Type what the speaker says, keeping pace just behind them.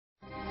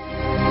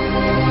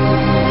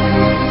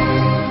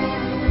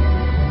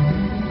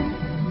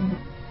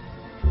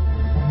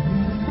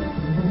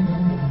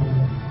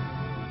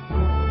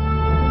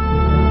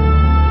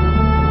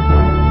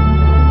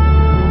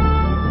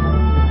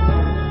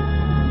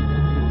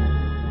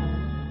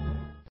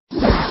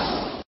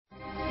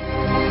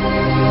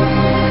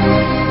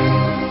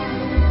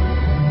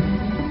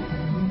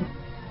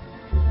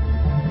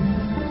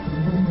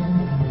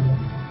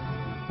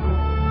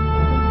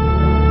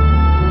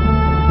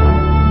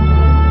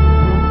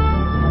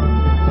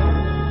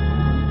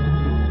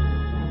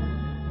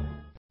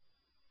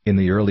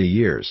early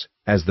years,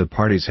 as the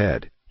party's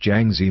head,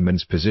 Jiang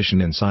Zemin's position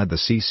inside the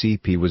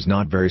CCP was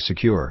not very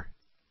secure.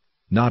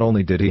 Not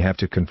only did he have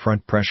to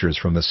confront pressures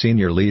from the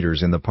senior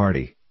leaders in the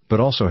party,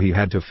 but also he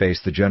had to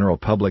face the general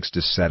public's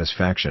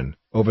dissatisfaction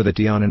over the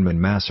Tiananmen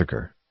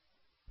massacre.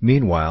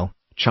 Meanwhile,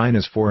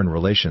 China's foreign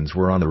relations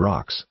were on the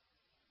rocks.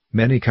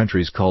 Many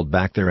countries called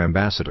back their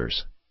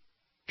ambassadors.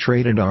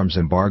 Trade and arms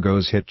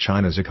embargoes hit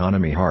China's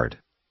economy hard.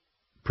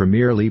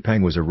 Premier Li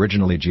Peng was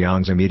originally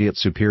Jiang's immediate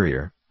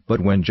superior, but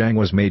when Jiang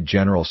was made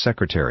general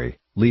secretary,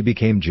 Li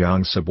became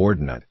Jiang's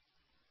subordinate.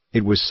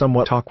 It was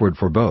somewhat awkward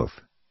for both.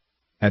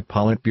 At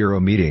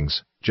Politburo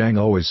meetings, Jiang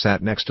always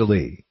sat next to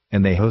Li,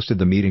 and they hosted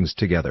the meetings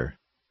together.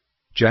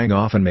 Jiang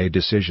often made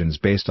decisions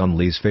based on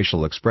Li's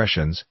facial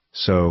expressions,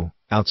 so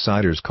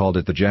outsiders called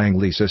it the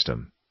Jiang-Li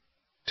system.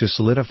 To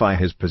solidify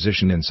his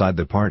position inside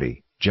the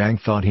party,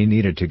 Jiang thought he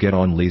needed to get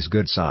on Li's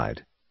good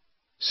side.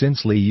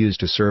 Since Li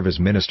used to serve as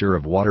Minister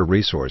of Water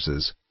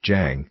Resources,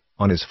 Jiang,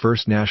 on his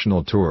first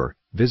national tour,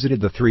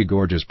 visited the Three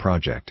Gorges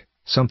project,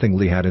 something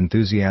Li had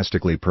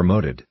enthusiastically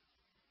promoted.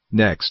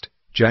 Next,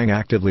 Jiang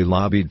actively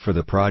lobbied for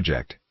the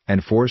project,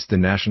 and forced the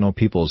National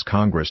People's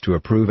Congress to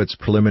approve its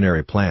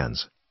preliminary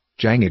plans.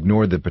 Jiang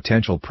ignored the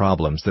potential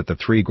problems that the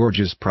Three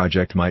Gorges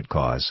project might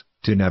cause,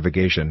 to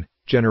navigation,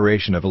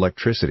 generation of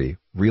electricity,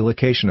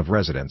 relocation of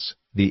residents,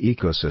 the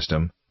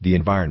ecosystem, the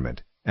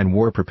environment, and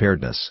war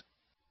preparedness.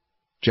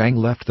 Jiang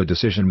left the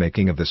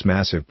decision-making of this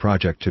massive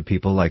project to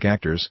people like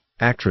actors,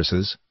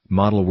 actresses,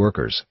 model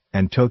workers,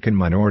 and token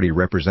minority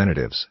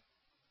representatives.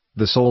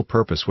 The sole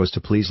purpose was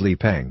to please Li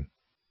Peng.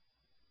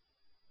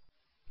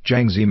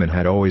 Jiang Zemin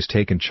had always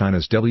taken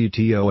China's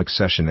WTO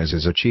accession as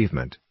his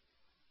achievement.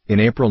 In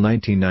April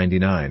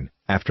 1999,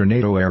 after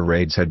NATO air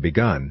raids had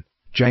begun,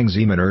 Jiang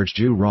Zemin urged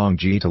Zhu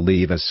Rongji to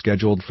leave as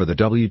scheduled for the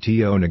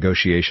WTO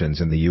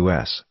negotiations in the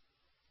U.S.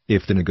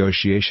 If the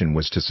negotiation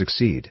was to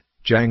succeed,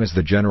 Jiang as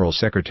the General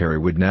Secretary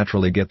would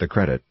naturally get the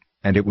credit,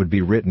 and it would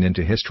be written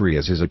into history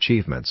as his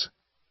achievements.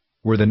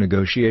 Were the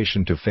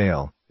negotiation to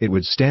fail, it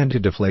would stand to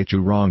deflate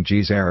Zhu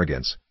Rongji's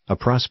arrogance, a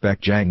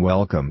prospect Jiang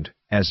welcomed,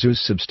 as Zhu's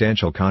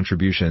substantial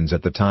contributions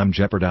at the time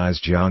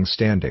jeopardized Jiang's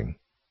standing.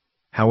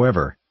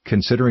 However,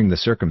 considering the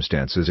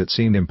circumstances, it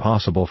seemed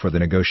impossible for the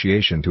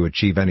negotiation to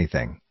achieve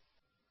anything.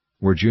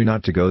 Were Zhu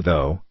not to go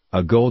though,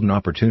 a golden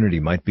opportunity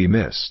might be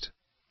missed.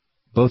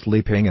 Both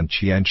Li Peng and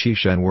Qian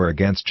Qishan were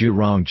against Zhu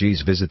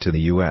Rongji's visit to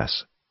the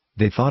U.S.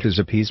 They thought his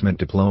appeasement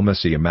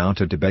diplomacy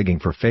amounted to begging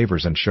for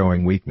favors and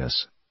showing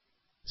weakness.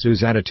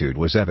 Zhu's attitude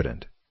was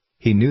evident.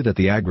 He knew that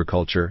the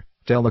agriculture,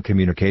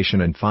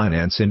 telecommunication and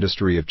finance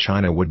industry of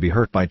China would be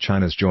hurt by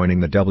China's joining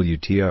the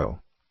WTO.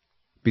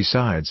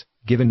 Besides,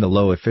 given the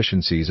low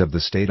efficiencies of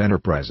the state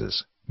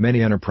enterprises,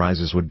 many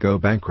enterprises would go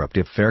bankrupt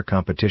if fair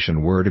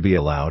competition were to be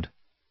allowed.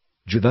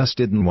 Zhu thus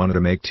didn't want to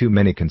make too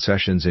many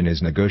concessions in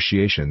his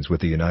negotiations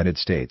with the United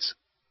States.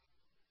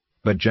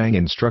 But Jiang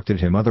instructed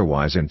him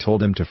otherwise and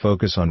told him to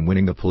focus on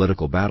winning the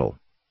political battle.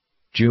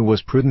 Zhu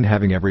was prudent,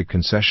 having every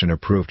concession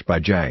approved by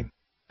Jiang.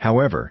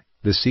 However,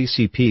 the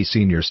CCP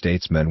senior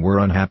statesmen were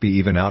unhappy,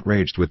 even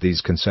outraged with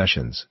these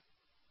concessions.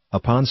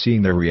 Upon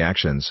seeing their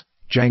reactions,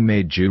 Jiang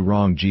made Zhu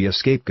Rongji a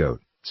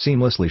scapegoat,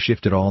 seamlessly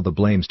shifted all the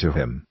blames to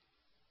him.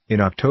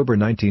 In October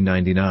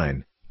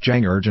 1999,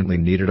 Jiang urgently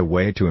needed a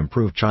way to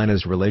improve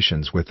China's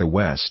relations with the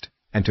West,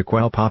 and to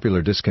quell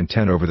popular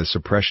discontent over the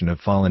suppression of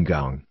Falun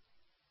Gong.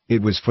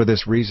 It was for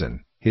this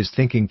reason, his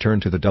thinking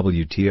turned to the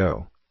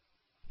WTO.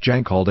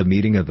 Jiang called a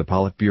meeting of the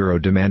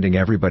Politburo demanding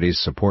everybody's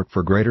support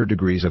for greater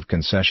degrees of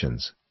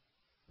concessions.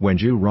 When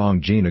Zhu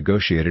Rongji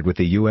negotiated with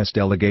the U.S.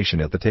 delegation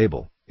at the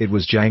table, it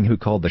was Jiang who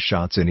called the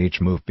shots in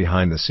each move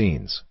behind the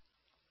scenes.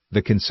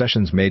 The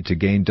concessions made to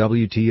gain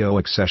WTO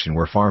accession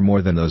were far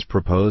more than those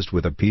proposed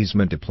with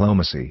appeasement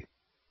diplomacy.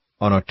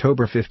 On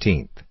October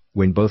 15,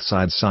 when both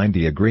sides signed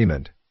the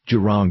agreement,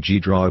 Zhu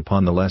Rongji drew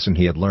upon the lesson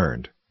he had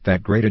learned,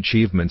 that great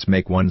achievements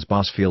make one's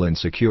boss feel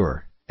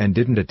insecure, and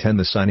didn't attend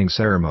the signing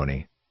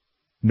ceremony.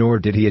 Nor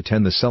did he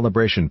attend the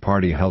celebration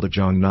party held at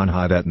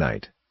Zhongnanhai that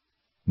night.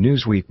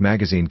 Newsweek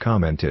magazine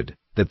commented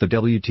that the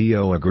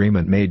WTO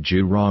agreement made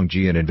Zhu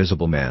Rongji an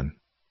invisible man.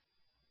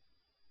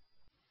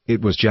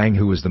 It was Jiang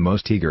who was the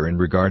most eager in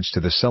regards to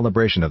the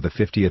celebration of the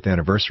 50th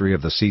anniversary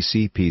of the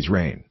CCP's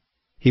reign.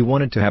 He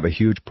wanted to have a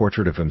huge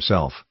portrait of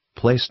himself,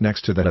 placed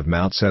next to that of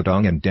Mao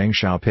Zedong and Deng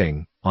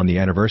Xiaoping, on the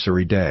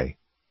anniversary day.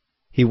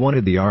 He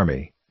wanted the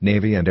Army,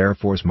 Navy and Air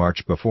Force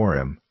march before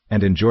him,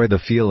 and enjoy the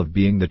feel of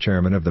being the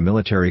chairman of the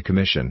military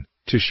commission,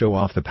 to show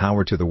off the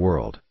power to the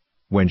world.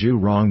 When Zhu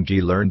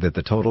Rongji learned that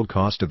the total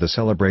cost of the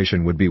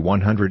celebration would be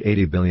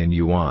 180 billion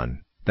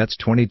yuan, that's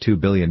 $22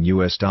 billion,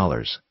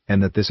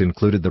 and that this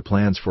included the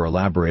plans for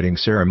elaborating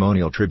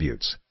ceremonial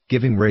tributes,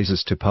 giving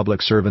raises to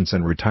public servants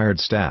and retired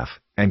staff,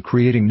 and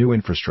creating new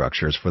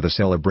infrastructures for the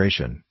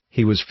celebration,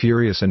 he was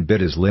furious and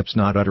bit his lips,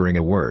 not uttering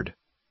a word.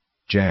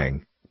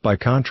 Jiang, by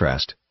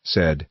contrast,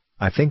 said,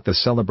 "I think the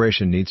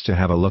celebration needs to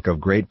have a look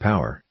of great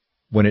power.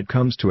 When it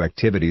comes to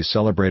activities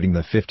celebrating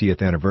the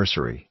 50th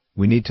anniversary,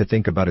 we need to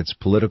think about its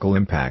political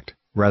impact,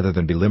 rather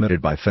than be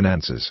limited by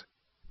finances.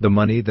 The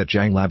money that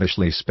Jiang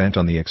lavishly spent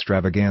on the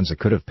extravaganza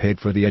could have paid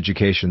for the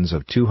educations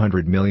of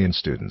 200 million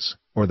students,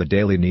 or the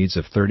daily needs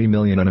of 30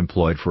 million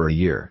unemployed for a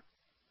year.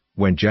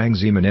 When Jiang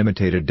Zemin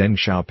imitated Deng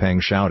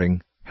Xiaoping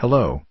shouting,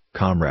 "Hello,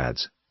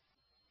 comrades,"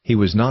 he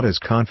was not as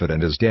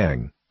confident as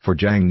Deng, for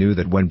Jiang knew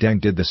that when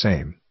Deng did the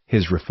same,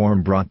 his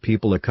reform brought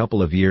people a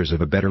couple of years of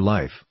a better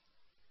life.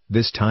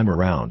 This time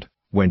around,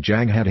 when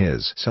Jiang had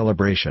his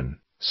celebration,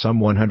 some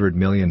 100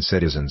 million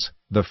citizens,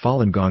 the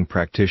Falun Gong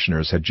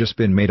practitioners, had just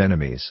been made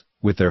enemies,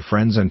 with their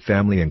friends and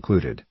family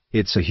included.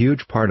 It's a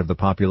huge part of the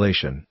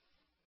population.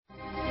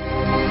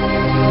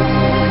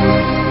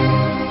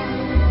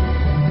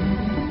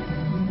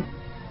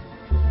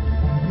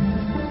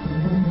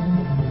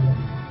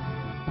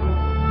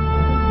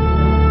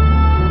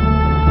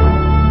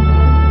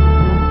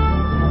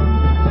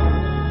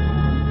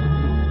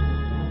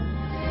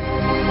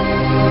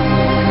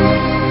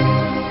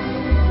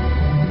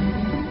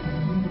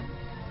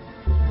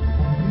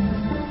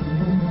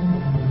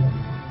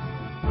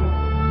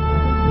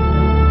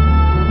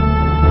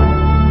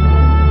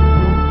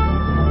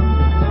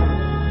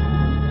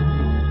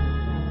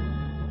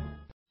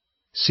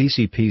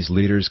 CCP's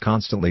leaders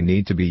constantly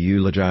need to be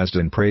eulogized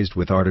and praised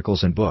with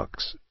articles and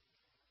books.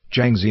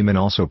 Jiang Zemin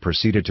also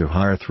proceeded to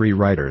hire 3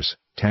 writers,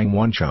 Tang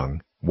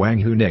Wancheng, Wang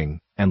Huning,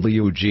 and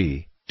Liu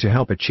Ji, to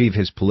help achieve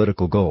his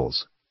political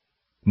goals.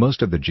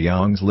 Most of the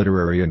Jiang's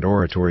literary and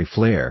oratory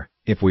flair,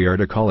 if we are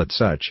to call it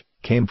such,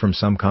 came from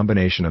some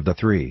combination of the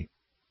 3.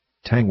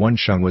 Tang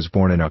Wancheng was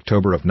born in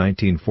October of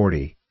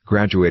 1940,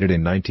 graduated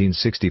in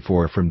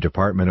 1964 from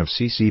Department of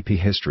CCP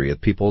History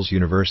at People's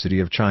University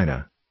of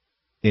China.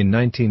 In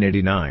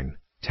 1989,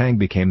 Tang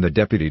became the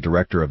deputy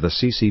director of the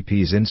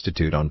CCP's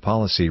Institute on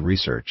Policy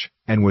Research,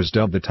 and was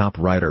dubbed the top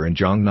writer in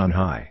Jiangnan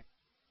High.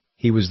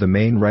 He was the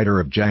main writer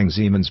of Jiang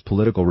Zemin's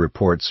political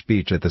report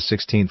speech at the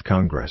 16th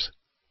Congress.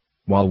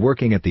 While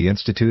working at the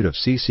Institute of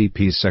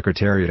CCP's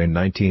Secretariat in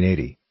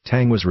 1980,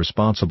 Tang was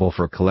responsible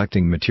for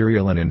collecting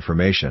material and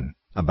information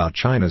about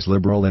China's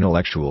liberal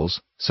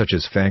intellectuals, such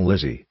as Fang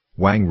Lizhi,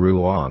 Wang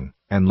Ruoang,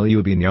 and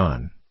Liu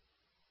Binyan.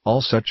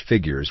 All such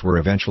figures were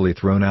eventually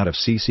thrown out of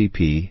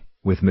CCP,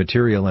 with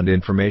material and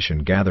information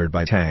gathered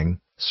by Tang,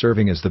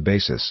 serving as the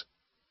basis.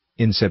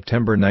 In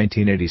September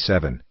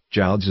 1987,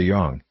 Zhao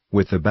Ziyang,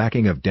 with the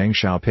backing of Deng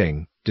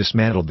Xiaoping,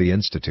 dismantled the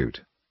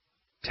institute.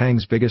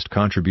 Tang's biggest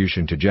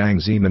contribution to Jiang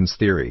Zemin's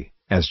theory,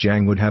 as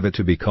Jiang would have it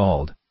to be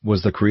called,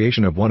 was the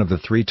creation of one of the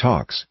 3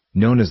 talks,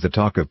 known as the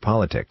Talk of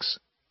Politics.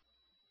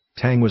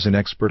 Tang was an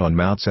expert on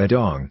Mao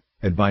Zedong,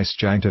 advised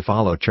Jiang to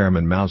follow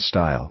Chairman Mao's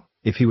style,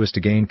 if he was to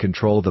gain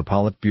control of the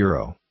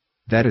Politburo.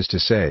 That is to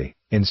say,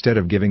 instead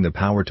of giving the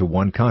power to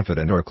one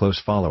confidant or close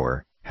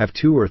follower, have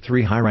 2 or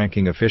 3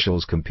 high-ranking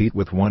officials compete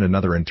with one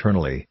another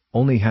internally,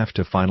 only have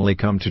to finally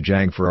come to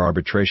Jiang for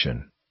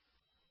arbitration.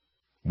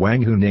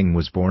 Wang Huning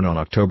was born on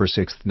October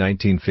 6,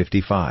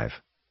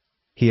 1955.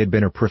 He had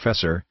been a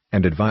professor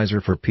and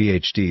advisor for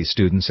PhD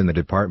students in the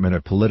Department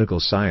of Political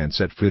Science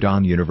at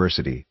Fudan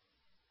University.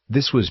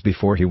 This was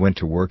before he went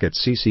to work at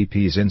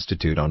CCP's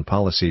Institute on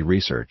Policy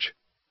Research.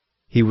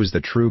 He was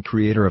the true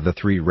creator of the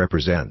 3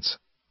 represents.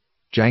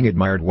 Jiang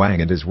admired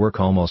Wang and his work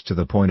almost to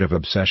the point of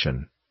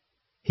obsession.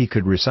 He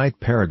could recite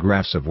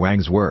paragraphs of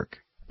Wang's work,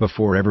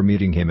 before ever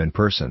meeting him in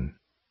person.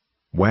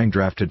 Wang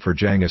drafted for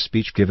Jiang a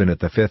speech given at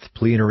the 5th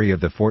plenary of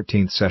the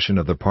 14th session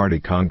of the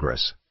Party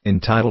Congress,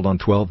 entitled On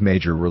 12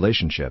 Major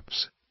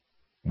Relationships.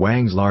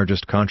 Wang's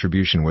largest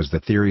contribution was the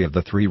theory of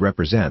the 3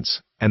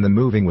 represents, and the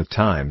moving with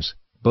times,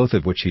 both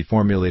of which he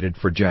formulated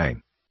for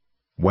Jiang.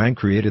 Wang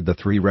created the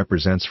 3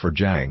 represents for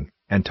Jiang,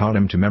 and taught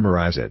him to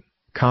memorize it.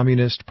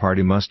 Communist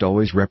Party must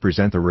always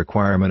represent the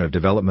requirement of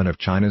development of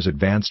China's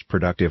advanced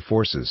productive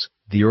forces,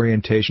 the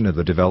orientation of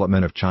the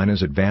development of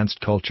China's advanced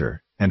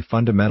culture, and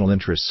fundamental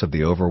interests of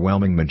the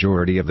overwhelming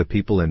majority of the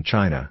people in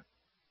China.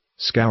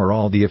 Scour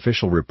all the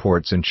official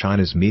reports in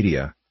China's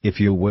media, if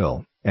you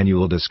will, and you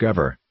will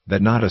discover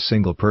that not a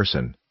single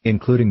person,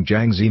 including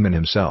Jiang Zemin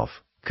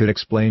himself, could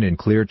explain in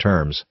clear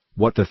terms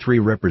what the 3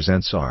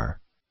 represents are.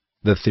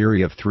 The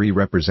theory of 3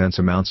 represents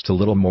amounts to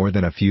little more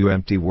than a few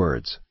empty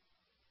words.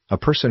 A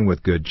person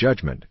with good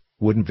judgment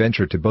wouldn't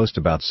venture to boast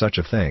about such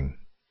a thing.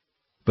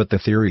 But the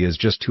theory is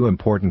just too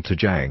important to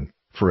Jiang,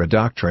 for a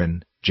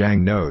doctrine,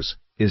 Jiang knows,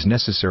 is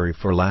necessary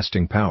for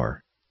lasting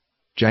power.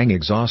 Jiang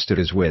exhausted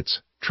his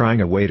wits,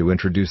 trying a way to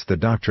introduce the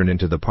doctrine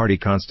into the party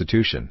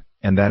constitution,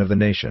 and that of the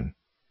nation.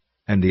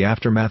 And the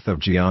aftermath of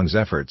Jiang's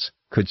efforts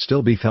could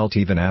still be felt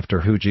even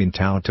after Hu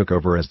Jintao took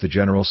over as the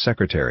General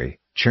Secretary,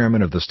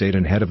 Chairman of the State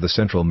and head of the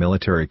Central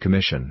Military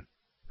Commission,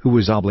 who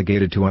was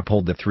obligated to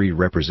uphold the 3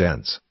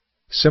 represents.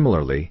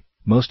 Similarly,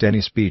 most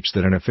any speech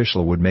that an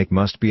official would make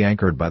must be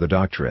anchored by the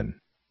doctrine.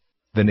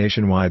 The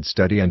nationwide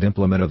study and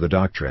implement of the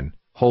doctrine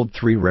hold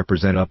 3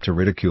 represent up to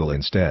ridicule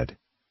instead.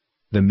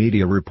 The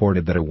media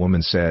reported that a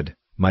woman said,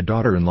 "My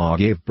daughter-in-law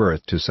gave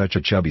birth to such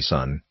a chubby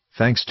son,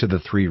 thanks to the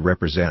 3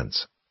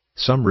 represents."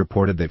 Some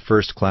reported that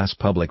first-class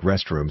public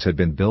restrooms had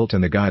been built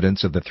in the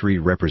guidance of the 3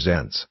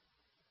 represents.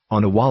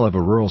 On a wall of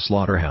a rural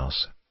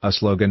slaughterhouse, A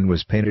slogan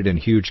was painted in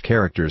huge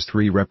characters.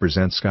 3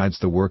 represents guides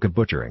the work of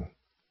butchering.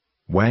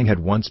 Wang had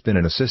once been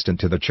an assistant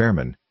to the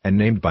chairman, and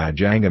named by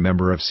Jiang a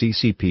member of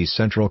CCP's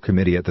Central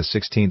Committee at the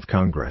 16th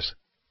Congress.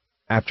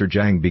 After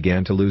Jiang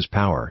began to lose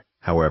power,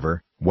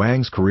 however,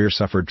 Wang's career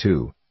suffered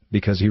too,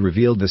 because he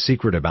revealed the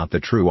secret about the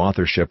true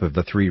authorship of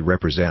the 3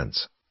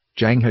 represents.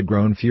 Jiang had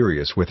grown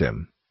furious with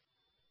him.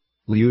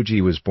 Liu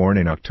Ji was born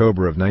in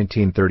October of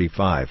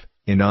 1935,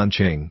 in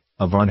Nanqing,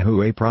 of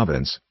Anhui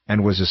Province,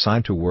 and was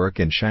assigned to work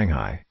in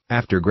Shanghai,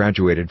 after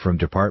graduated from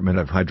Department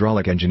of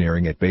Hydraulic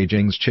Engineering at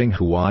Beijing's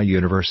Tsinghua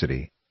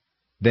University.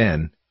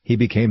 Then, he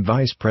became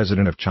vice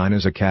president of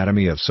China's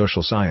Academy of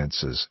Social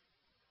Sciences.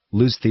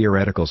 Liu's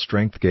theoretical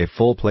strength gave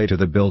full play to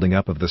the building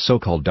up of the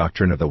so-called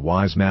doctrine of the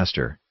wise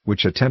master,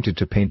 which attempted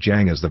to paint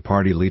Jiang as the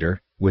party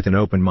leader, with an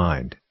open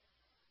mind.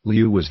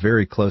 Liu was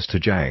very close to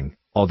Jiang,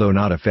 although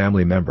not a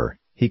family member.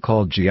 He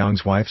called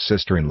Jiang's wife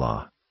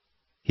sister-in-law.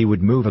 He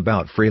would move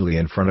about freely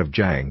in front of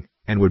Jiang,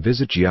 and would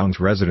visit Jiang's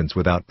residence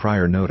without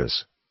prior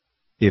notice.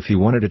 If he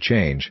wanted a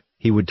change,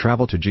 he would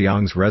travel to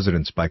Jiang's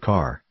residence by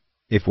car.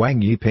 If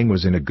Wang Yiping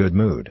was in a good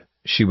mood,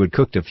 she would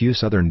cook a few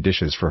southern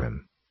dishes for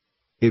him.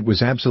 It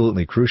was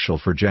absolutely crucial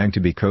for Jiang to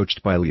be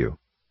coached by Liu.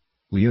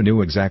 Liu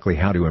knew exactly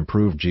how to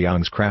improve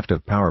Jiang's craft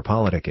of power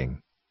politicking.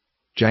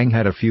 Jiang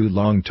had a few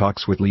long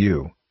talks with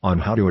Liu on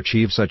how to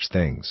achieve such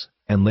things,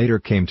 and later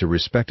came to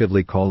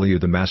respectively call Liu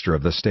the master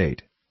of the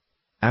state.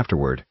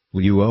 Afterward,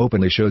 Liu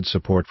openly showed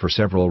support for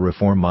several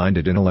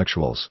reform-minded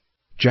intellectuals.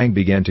 Jiang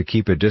began to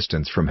keep a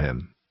distance from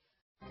him.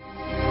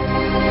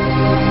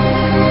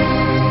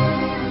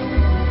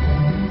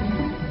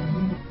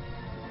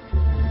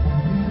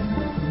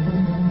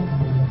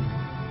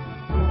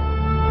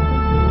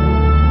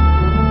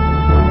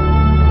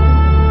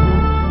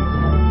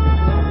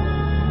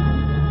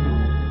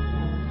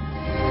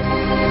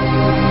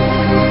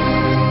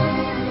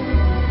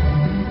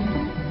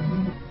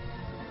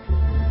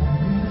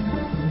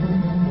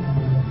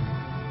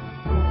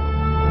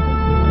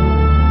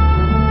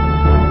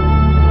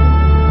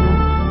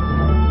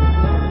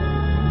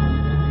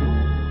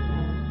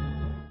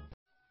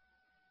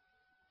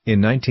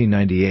 In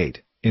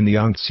 1998, in the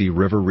Yangtze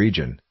River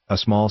region, a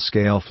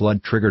small-scale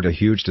flood triggered a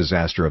huge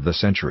disaster of the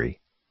century.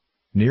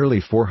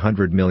 Nearly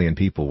 400 million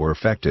people were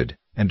affected,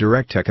 and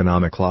direct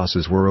economic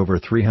losses were over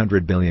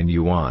 300 billion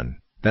yuan,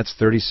 that's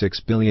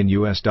 $36 billion.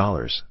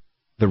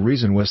 The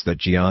reason was that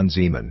Jiang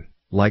Zemin,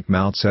 like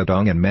Mao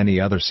Zedong and many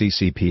other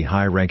CCP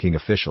high-ranking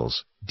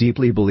officials,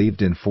 deeply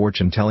believed in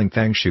fortune-telling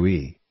feng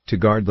shui, to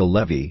guard the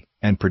levee,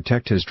 and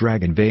protect his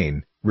dragon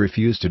vein,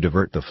 refused to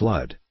divert the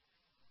flood.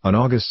 On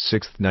August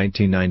 6,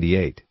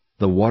 1998,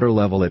 the water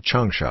level at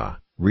Changsha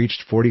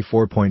reached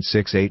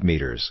 44.68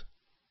 meters.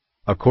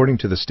 According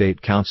to the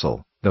State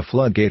Council, the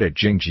floodgate at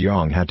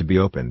Jingjiang had to be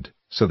opened,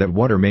 so that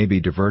water may be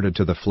diverted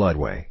to the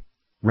floodway.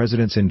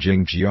 Residents in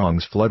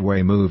Jingjiang's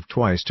floodway moved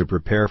twice to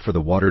prepare for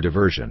the water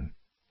diversion.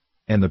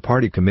 And the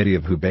party committee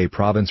of Hubei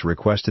province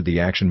requested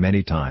the action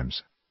many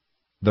times.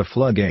 The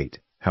floodgate,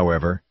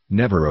 however,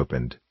 never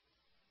opened.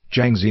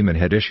 Jiang Zemin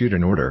had issued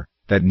an order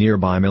that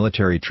nearby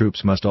military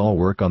troops must all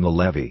work on the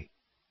levee.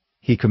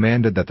 He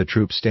commanded that the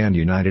troops stand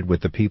united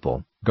with the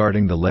people,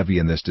 guarding the levee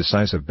in this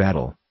decisive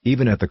battle,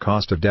 even at the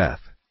cost of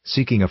death,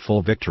 seeking a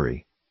full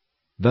victory.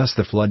 Thus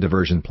the flood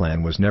diversion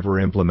plan was never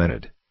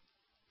implemented.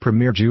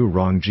 Premier Zhu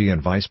Rongji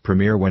and Vice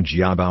Premier Wen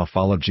Jiabao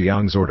followed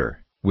Jiang's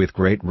order, with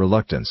great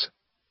reluctance.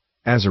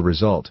 As a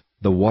result,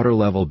 the water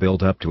level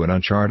built up to an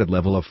uncharted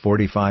level of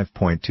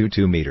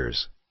 45.22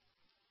 meters.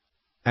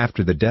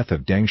 After the death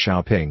of Deng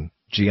Xiaoping,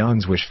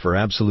 Jiang's wish for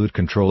absolute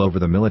control over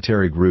the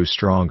military grew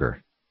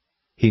stronger.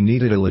 He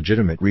needed a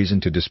legitimate reason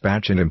to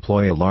dispatch and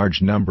employ a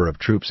large number of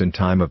troops in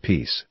time of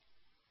peace.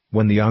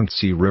 When the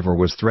Yangtze River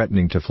was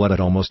threatening to flood at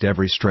almost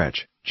every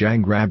stretch,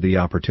 Jiang grabbed the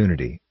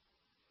opportunity.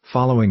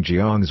 Following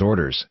Jiang's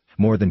orders,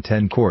 more than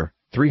 10 corps,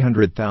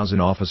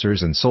 300,000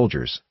 officers and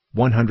soldiers,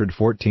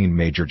 114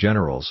 major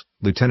generals,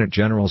 lieutenant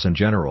generals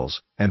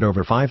and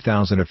over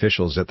 5,000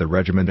 officials at the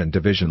regiment and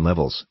division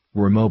levels,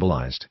 were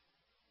mobilized.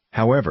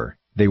 However,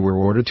 they were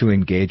ordered to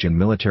engage in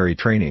military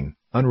training,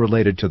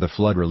 unrelated to the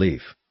flood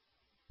relief.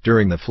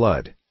 During the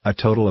flood, a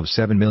total of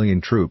 7 million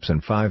troops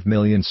and 5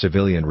 million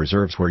civilian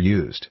reserves were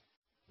used.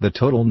 The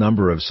total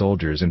number of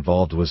soldiers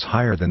involved was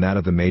higher than that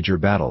of the major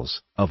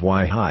battles of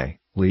Weihai,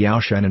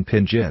 Liaoshan and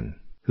Pinjin,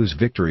 whose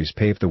victories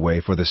paved the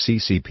way for the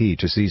CCP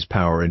to seize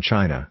power in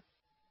China.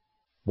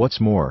 What's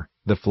more,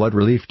 the flood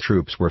relief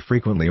troops were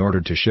frequently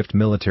ordered to shift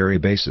military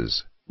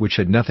bases, which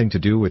had nothing to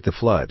do with the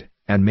flood,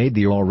 and made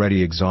the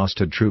already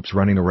exhausted troops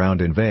running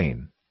around in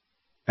vain.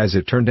 As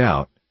it turned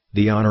out,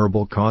 the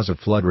honorable cause of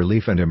flood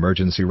relief and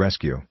emergency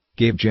rescue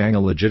gave Jiang a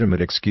legitimate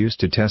excuse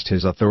to test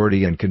his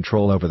authority and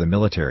control over the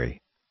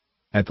military.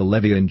 At the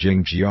levee in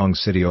Jingjiang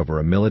city over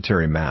a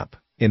military map,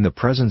 in the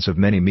presence of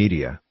many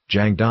media,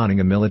 Jiang,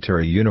 donning a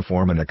military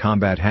uniform and a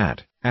combat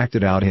hat,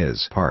 acted out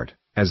his part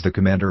as the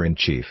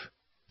commander-in-chief.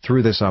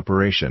 Through this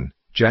operation,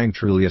 Jiang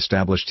truly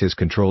established his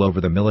control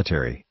over the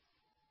military.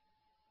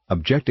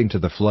 Objecting to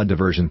the flood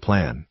diversion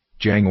plan,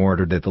 Jiang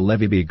ordered that the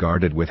levee be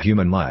guarded with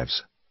human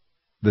lives.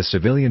 The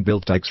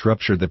civilian-built dikes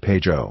ruptured the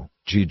Peizhou,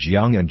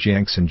 Zhejiang and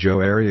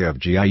Jiangxinzhou area of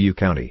Jiayu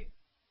County.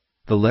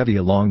 The levee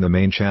along the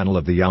main channel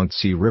of the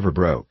Yangtze River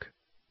broke.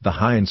 The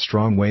high and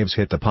strong waves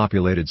hit the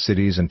populated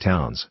cities and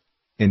towns.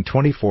 In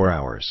 24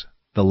 hours,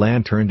 the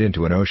land turned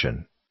into an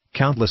ocean.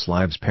 Countless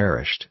lives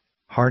perished.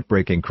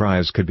 Heartbreaking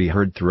cries could be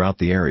heard throughout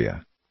the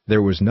area.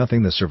 There was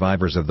nothing the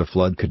survivors of the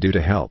flood could do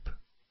to help.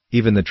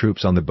 Even the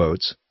troops on the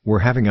boats were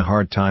having a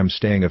hard time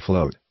staying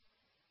afloat.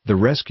 The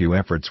rescue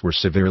efforts were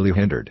severely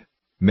hindered.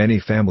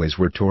 Many families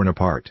were torn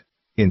apart.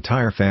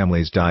 Entire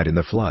families died in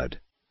the flood.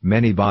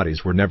 Many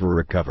bodies were never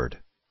recovered.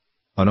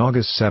 On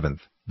August 7,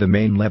 the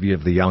main levee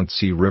of the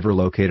Yangtze River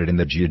located in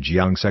the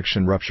Zhejiang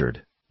section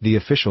ruptured. The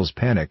officials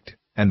panicked,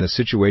 and the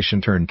situation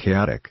turned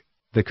chaotic.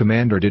 The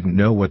commander didn't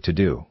know what to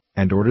do,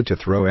 and ordered to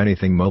throw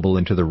anything mobile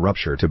into the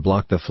rupture to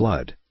block the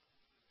flood.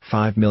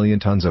 5 million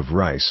tons of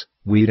rice,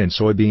 wheat and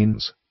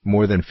soybeans,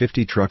 more than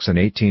 50 trucks and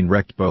 18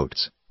 wrecked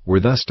boats,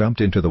 were thus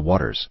dumped into the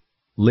waters.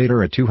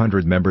 Later a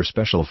 200-member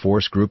special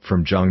force group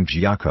from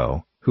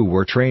Zhangjiakou, who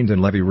were trained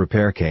in levee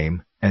repair,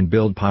 came and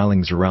built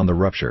pilings around the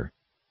rupture.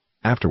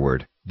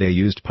 Afterward, they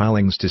used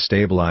pilings to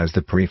stabilize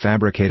the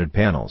prefabricated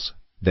panels.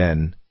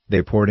 Then,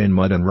 they poured in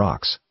mud and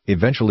rocks,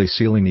 eventually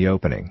sealing the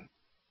opening.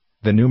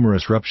 The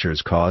numerous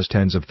ruptures caused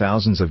tens of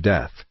thousands of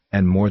deaths,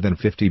 and more than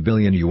 50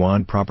 billion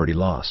yuan property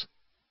loss.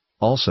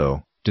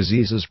 Also,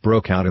 diseases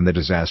broke out in the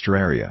disaster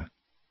area.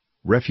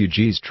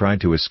 Refugees tried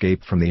to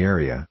escape from the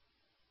area.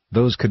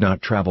 Those could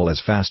not travel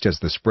as fast as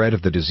the spread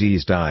of the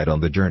disease died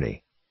on the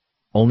journey.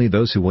 Only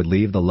those who would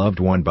leave the loved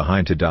one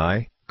behind to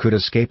die could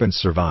escape and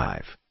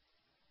survive.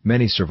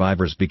 Many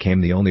survivors became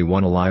the only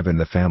one alive in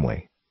the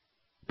family.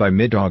 By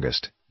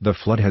mid-August, the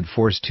flood had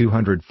forced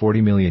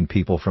 240 million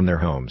people from their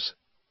homes.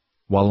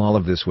 While all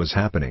of this was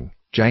happening,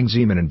 Jiang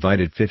Zemin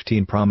invited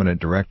 15 prominent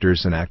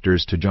directors and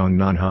actors to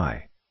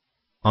Zhongnanhai.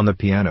 On the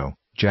piano,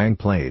 Jiang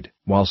played,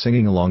 while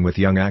singing along with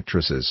young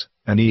actresses,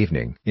 An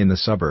Evening in the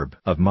Suburb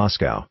of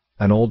Moscow,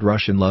 an old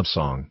Russian love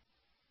song.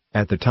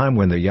 At the time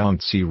when the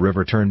Yangtze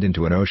River turned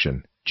into an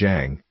ocean,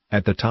 Jiang,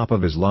 at the top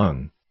of his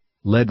lung,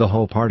 led the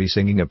whole party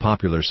singing a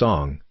popular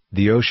song,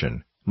 The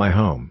Ocean, My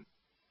Home.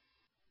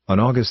 On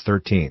August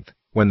 13,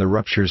 when the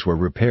ruptures were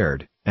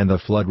repaired, and the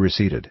flood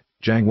receded,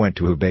 Jiang went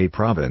to Hubei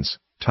province,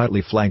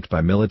 tightly flanked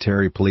by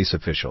military police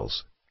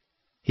officials.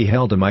 He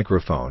held a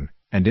microphone,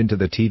 and into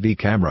the TV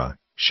camera,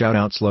 shout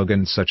out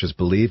slogans such as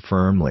 "Believe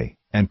firmly,"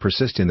 and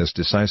 "Persist in this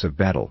decisive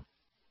battle."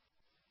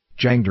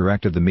 Jiang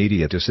directed the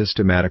media to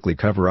systematically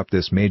cover up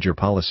this major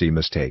policy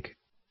mistake.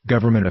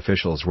 Government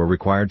officials were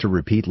required to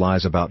repeat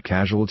lies about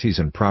casualties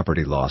and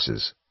property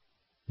losses.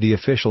 The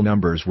official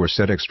numbers were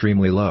set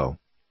extremely low.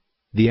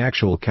 The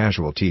actual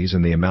casualties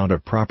and the amount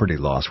of property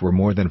loss were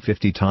more than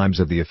 50 times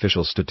of the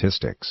official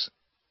statistics.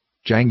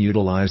 Jiang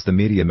utilized the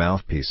media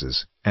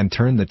mouthpieces, and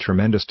turned the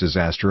tremendous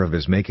disaster of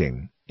his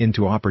making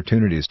into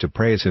opportunities to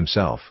praise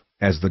himself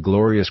as the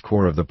glorious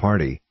core of the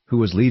party, who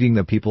was leading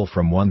the people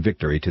from one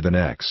victory to the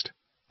next.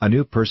 A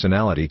new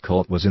personality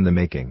cult was in the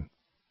making.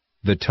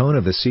 The tone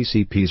of the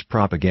CCP's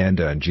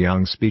propaganda and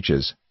Jiang's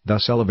speeches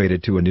thus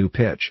elevated to a new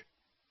pitch.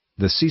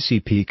 The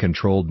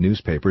CCP-controlled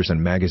newspapers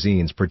and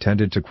magazines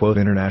pretended to quote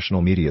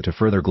international media to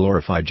further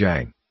glorify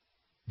Jiang.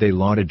 They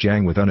lauded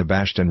Jiang with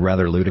unabashed and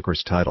rather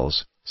ludicrous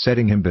titles,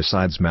 setting him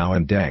beside Mao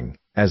and Deng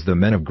as the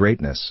men of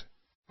greatness.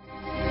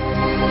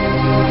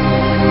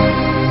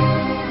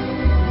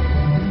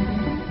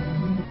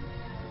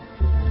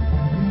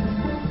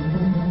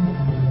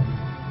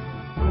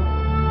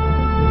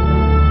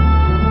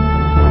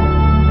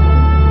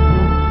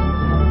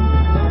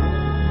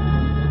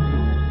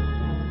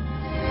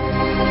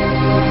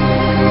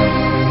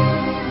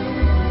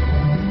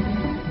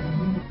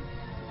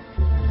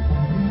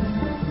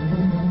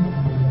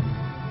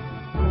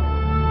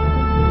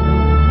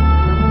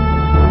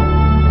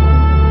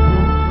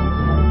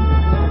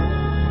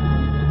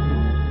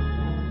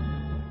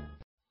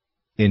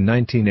 In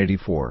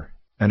 1984,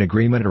 an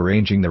agreement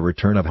arranging the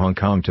return of Hong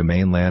Kong to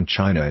mainland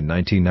China in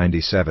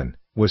 1997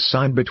 was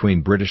signed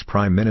between British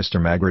Prime Minister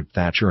Margaret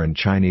Thatcher and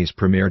Chinese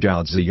Premier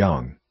Zhao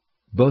Ziyang.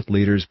 Both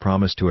leaders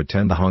promised to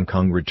attend the Hong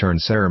Kong return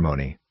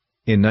ceremony.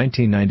 In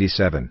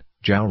 1997,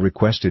 Zhao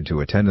requested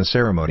to attend the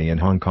ceremony in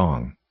Hong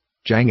Kong.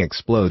 Jiang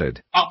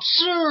exploded,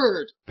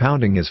 "Absurd!"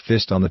 pounding his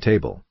fist on the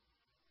table.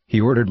 He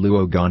ordered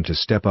Luo Gan to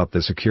step up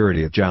the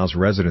security at Zhao's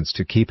residence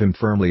to keep him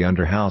firmly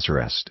under house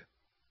arrest.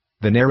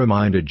 The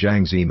narrow-minded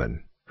Jiang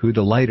Zemin, who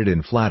delighted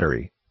in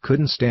flattery,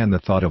 couldn't stand the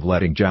thought of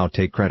letting Zhao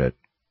take credit.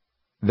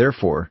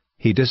 Therefore,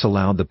 he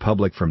disallowed the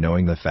public from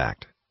knowing the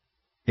fact.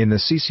 In the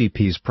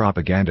CCP's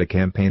propaganda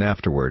campaign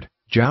afterward,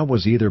 Zhao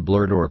was either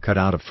blurred or cut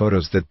out of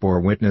photos that bore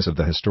witness of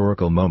the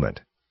historical moment.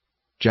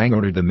 Jiang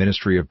ordered the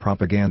Ministry of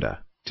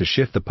Propaganda to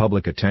shift the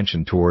public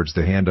attention towards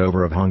the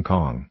handover of Hong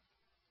Kong.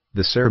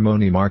 The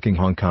ceremony marking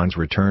Hong Kong's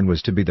return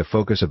was to be the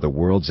focus of the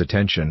world's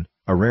attention,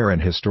 a rare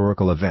and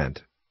historical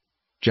event.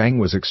 Jiang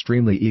was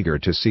extremely eager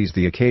to seize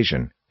the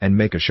occasion and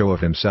make a show of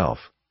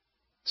himself.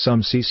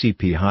 Some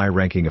CCP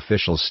high-ranking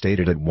officials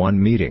stated at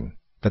one meeting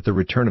that the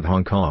return of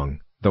Hong Kong,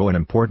 though an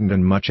important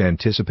and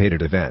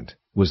much-anticipated event,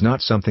 was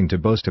not something to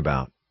boast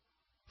about.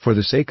 For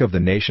the sake of the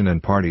nation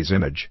and party's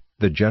image,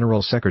 the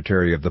General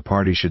Secretary of the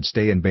party should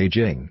stay in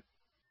Beijing.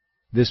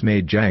 This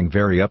made Jiang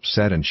very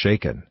upset and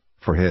shaken,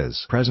 for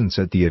his presence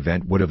at the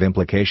event would have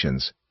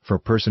implications for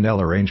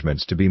personnel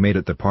arrangements to be made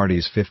at the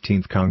party's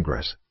 15th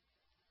Congress.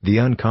 The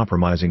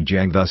uncompromising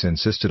Jiang thus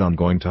insisted on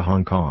going to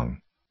Hong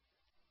Kong.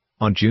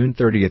 On June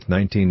 30,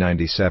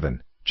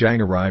 1997,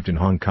 Jiang arrived in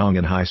Hong Kong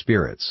in high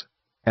spirits.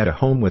 At a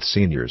home with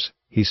seniors,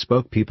 he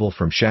spoke people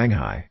from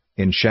Shanghai,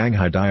 in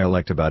Shanghai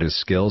dialect about his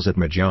skills at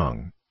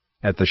mahjong.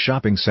 At the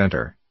shopping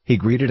center, he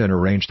greeted an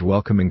arranged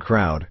welcoming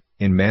crowd,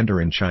 in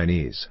Mandarin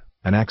Chinese,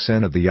 an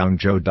accent of the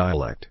Yangzhou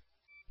dialect.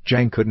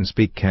 Jiang couldn't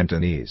speak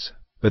Cantonese,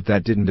 but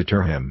that didn't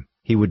deter him,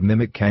 he would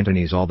mimic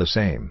Cantonese all the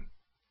same.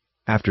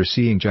 After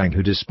seeing Jiang,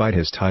 who despite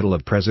his title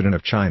of President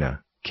of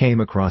China,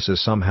 came across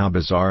as somehow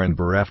bizarre and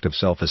bereft of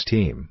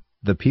self-esteem,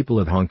 the people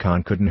of Hong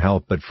Kong couldn't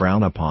help but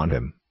frown upon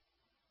him.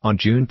 On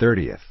June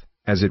 30,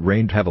 as it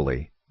rained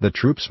heavily, the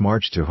troops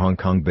marched to Hong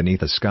Kong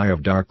beneath a sky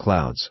of dark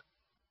clouds.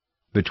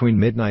 Between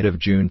midnight of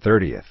June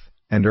 30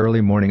 and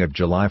early morning of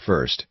July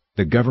 1,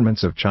 the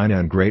governments of China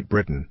and Great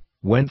Britain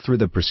went through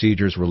the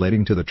procedures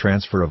relating to the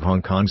transfer of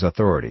Hong Kong's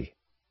authority.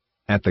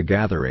 At the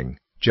gathering,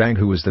 Jiang,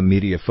 who was the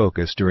media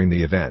focus during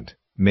the event,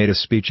 made a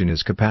speech in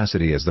his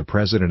capacity as the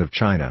President of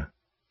China.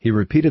 He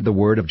repeated the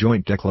word of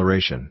joint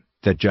declaration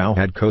that Zhao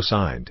had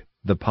co-signed,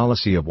 the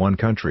policy of one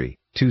country,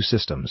 two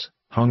systems.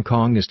 Hong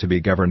Kong is to be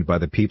governed by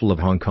the people of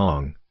Hong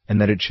Kong,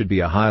 and that it should be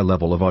a high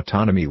level of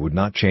autonomy would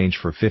not change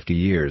for 50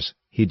 years,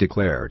 he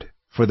declared,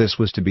 for this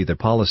was to be the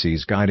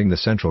policies guiding the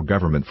central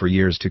government for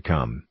years to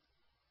come.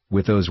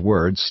 With those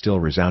words still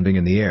resounding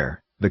in the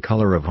air, the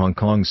color of Hong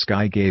Kong's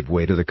sky gave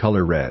way to the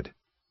color red.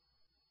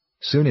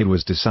 Soon it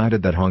was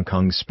decided that Hong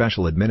Kong's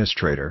special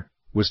administrator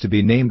was to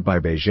be named by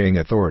Beijing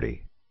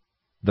authority.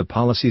 The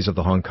policies of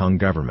the Hong Kong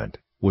government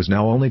was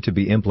now only to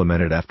be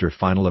implemented after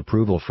final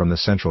approval from the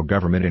central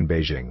government in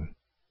Beijing.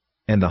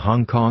 And the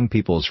Hong Kong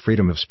people's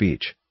freedom of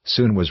speech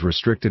soon was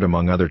restricted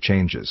among other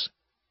changes.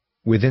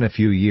 Within a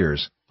few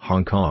years,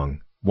 Hong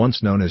Kong,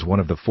 once known as one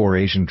of the four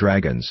Asian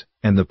dragons,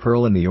 and the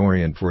pearl in the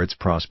Orient for its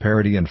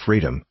prosperity and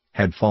freedom,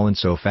 had fallen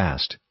so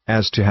fast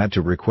as to had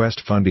to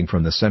request funding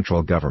from the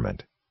central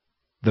government.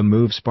 The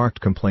move sparked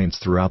complaints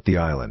throughout the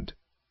island.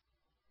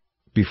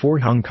 Before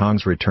Hong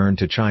Kong's return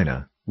to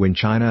China, when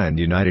China and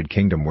United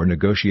Kingdom were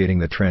negotiating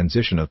the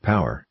transition of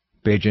power,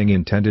 Beijing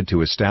intended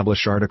to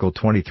establish Article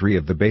 23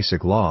 of the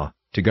Basic Law,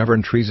 to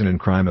govern treason and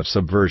crime of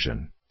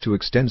subversion, to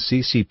extend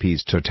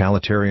CCP's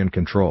totalitarian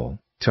control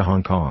to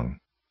Hong Kong.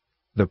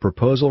 The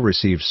proposal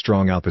received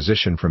strong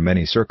opposition from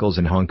many circles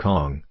in Hong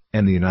Kong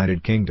and the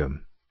United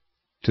Kingdom.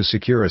 To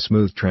secure a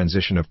smooth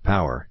transition of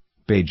power,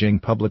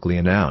 Beijing publicly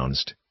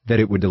announced that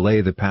it would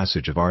delay the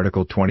passage of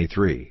Article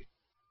 23.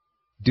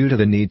 Due to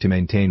the need to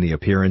maintain the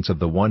appearance of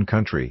the one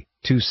country,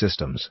 two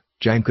systems,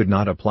 Jiang could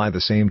not apply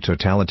the same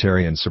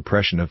totalitarian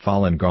suppression of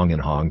Falun Gong in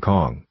Hong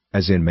Kong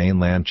as in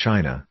mainland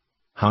China.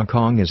 Hong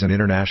Kong is an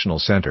international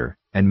center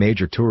and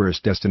major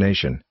tourist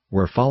destination,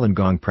 where Falun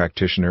Gong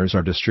practitioners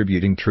are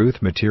distributing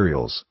truth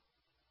materials.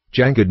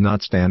 Jiang could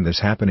not stand this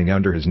happening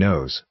under his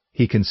nose.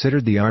 He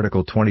considered the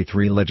Article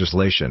 23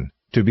 legislation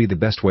to be the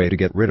best way to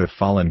get rid of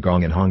Falun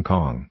Gong in Hong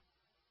Kong.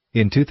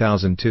 In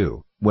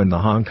 2002, when the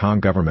Hong Kong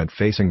government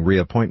facing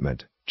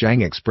reappointment,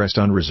 Jiang expressed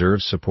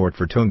unreserved support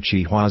for Tung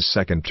Chee-hwa's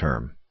second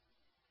term.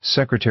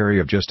 Secretary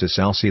of Justice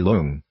Alcy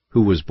Leung,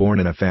 who was born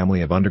in a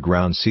family of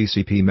underground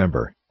CCP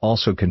member,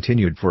 also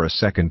continued for a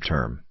second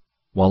term.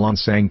 While Aung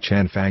San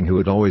Suu Kyi, who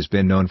had always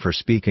been known for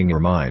speaking her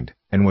mind,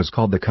 and was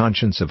called the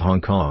conscience of Hong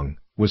Kong,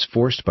 was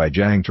forced by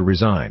Jiang to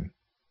resign.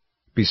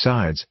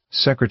 Besides,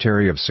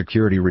 Secretary of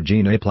Security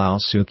Regina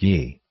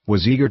Plow-Suk-yi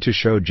was eager to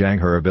show Jiang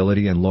her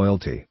ability and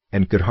loyalty,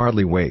 and could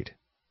hardly wait.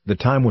 The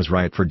time was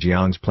right for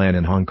Jiang's plan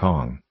in Hong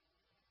Kong.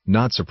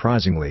 Not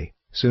surprisingly,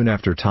 soon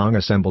after Tang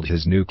assembled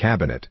his new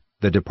cabinet,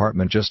 the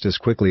department just as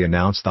quickly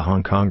announced the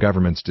Hong Kong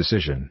government's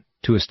decision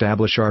to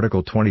establish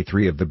Article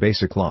 23 of the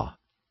Basic Law.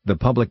 The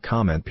public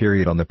comment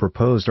period on the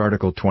proposed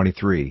Article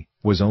 23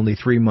 was only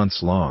 3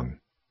 months long.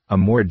 A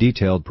more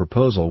detailed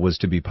proposal was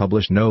to be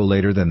published no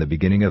later than the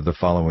beginning of the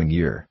following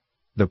year.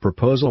 The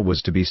proposal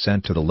was to be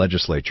sent to the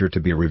legislature to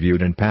be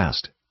reviewed and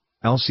passed.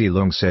 Alcy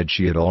Leung said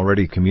she had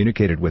already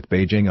communicated with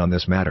Beijing on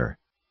this matter.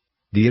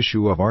 The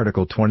issue of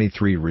Article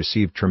 23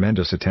 received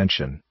tremendous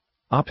attention.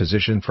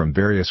 Opposition from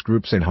various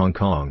groups in Hong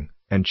Kong,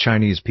 and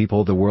Chinese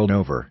people the world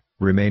over,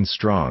 remained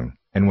strong,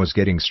 and was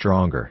getting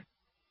stronger.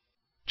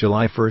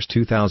 July 1,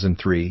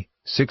 2003,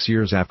 6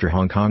 years after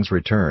Hong Kong's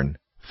return,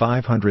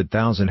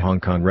 500,000 Hong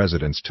Kong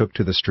residents took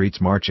to the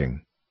streets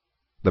marching.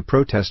 The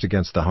protest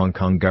against the Hong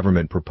Kong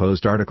government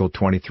proposed Article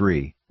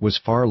 23 was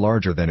far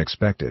larger than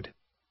expected.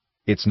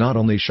 It's not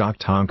only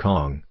shocked Hong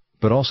Kong,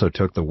 but also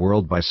took the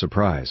world by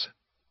surprise.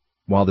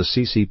 While the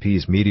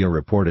CCP's media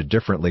reported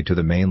differently to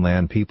the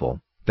mainland people,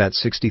 that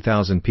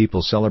 60,000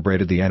 people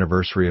celebrated the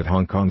anniversary of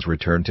Hong Kong's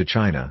return to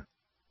China.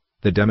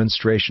 The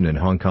demonstration in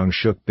Hong Kong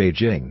shook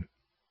Beijing.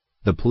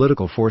 The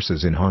political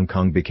forces in Hong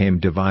Kong became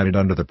divided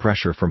under the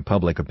pressure from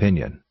public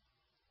opinion.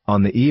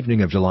 On the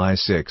evening of July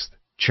 6,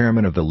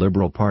 Chairman of the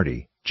Liberal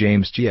Party,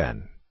 James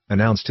Jian,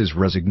 announced his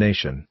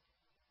resignation.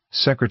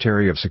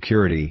 Secretary of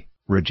Security,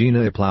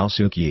 Regina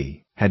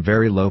Iplausuki, had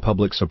very low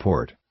public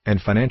support, and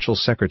Financial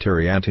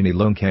Secretary Antony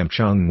Leung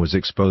Kam-chung was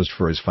exposed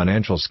for his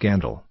financial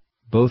scandal.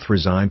 Both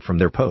resigned from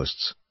their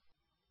posts.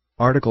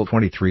 Article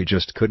 23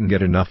 just couldn't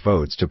get enough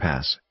votes to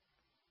pass.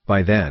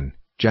 By then,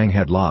 Jiang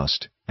had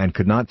lost, and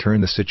could not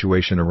turn the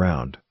situation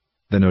around.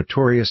 The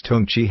notorious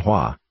Tung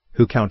Chee-hwa,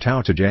 who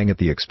kowtowed to Jiang at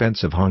the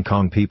expense of Hong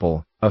Kong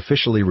people,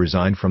 officially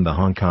resigned from the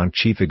Hong Kong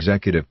chief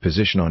executive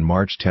position on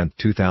March 10,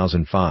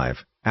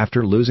 2005,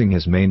 after losing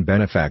his main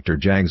benefactor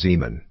Jiang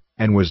Zemin,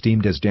 and was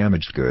deemed as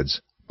damaged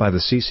goods by the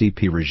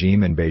CCP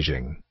regime in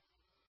Beijing.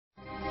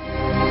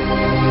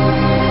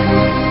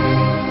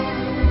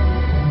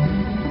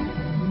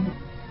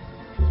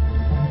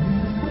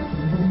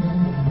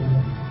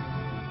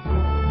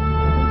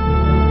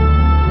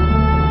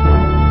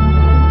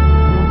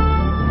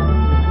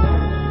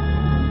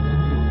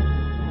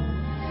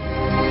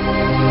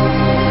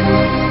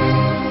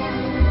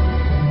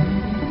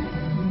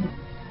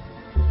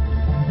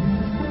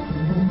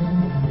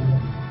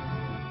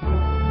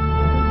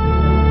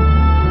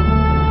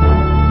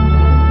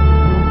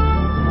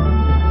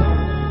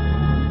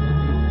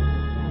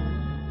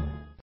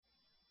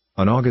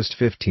 On August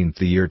 15,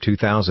 the year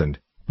 2000,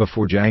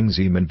 before Jiang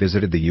Zemin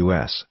visited the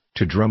U.S.,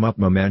 to drum up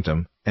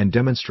momentum, and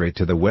demonstrate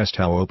to the West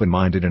how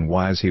open-minded and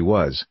wise he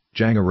was,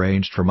 Jiang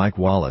arranged for Mike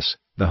Wallace,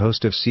 the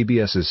host of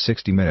CBS's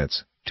 60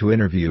 Minutes, to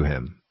interview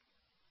him.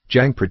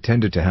 Jiang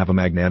pretended to have a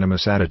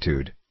magnanimous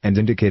attitude, and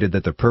indicated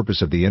that the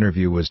purpose of the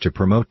interview was to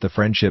promote the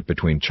friendship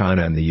between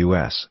China and the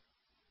U.S.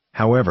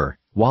 However,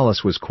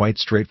 Wallace was quite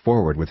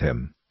straightforward with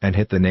him, and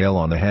hit the nail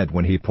on the head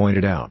when he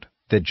pointed out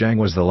that Jiang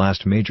was the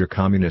last major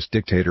communist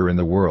dictator in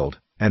the world,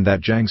 and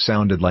that Jiang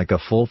sounded like a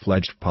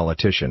full-fledged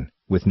politician,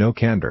 with no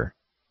candor.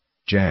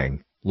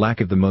 Jiang,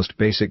 lack of the most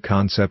basic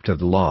concept of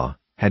the law,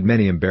 had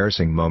many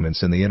embarrassing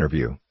moments in the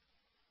interview.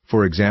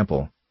 For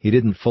example, he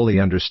didn't fully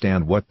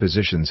understand what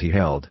positions he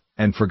held,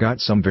 and forgot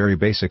some very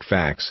basic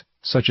facts,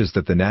 such as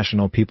that the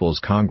National People's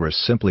Congress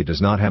simply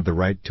does not have the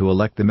right to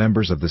elect the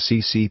members of the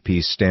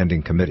CCP's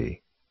Standing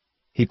Committee.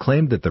 He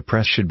claimed that the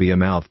press should be a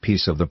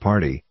mouthpiece of the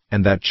party,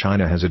 and that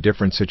China has a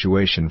different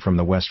situation from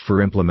the West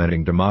for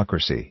implementing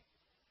democracy.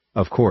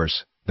 Of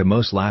course, the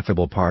most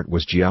laughable part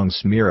was Jiang's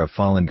smear of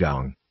Falun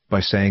Gong,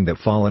 by saying that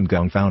Falun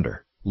Gong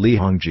founder, Li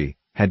Hongzhi,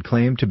 had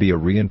claimed to be a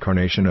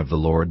reincarnation of the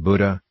Lord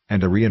Buddha,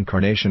 and a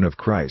reincarnation of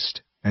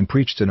Christ, and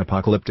preached an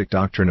apocalyptic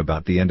doctrine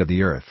about the end of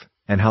the earth,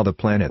 and how the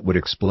planet would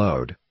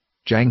explode.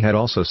 Jiang had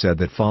also said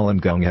that Falun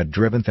Gong had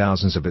driven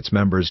thousands of its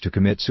members to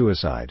commit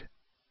suicide.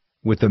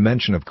 With the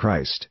mention of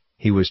Christ,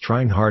 he was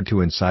trying hard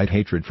to incite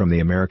hatred from the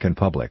American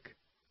public.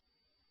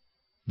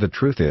 The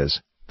truth is,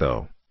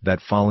 though, that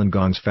Falun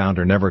Gong's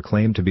founder never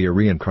claimed to be a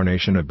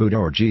reincarnation of Buddha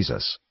or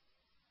Jesus.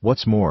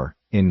 What's more,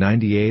 in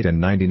 98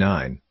 and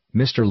 99,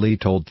 Mr. Li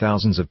told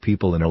thousands of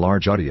people in a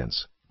large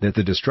audience that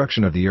the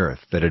destruction of the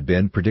earth that had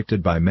been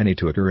predicted by many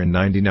to occur in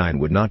 99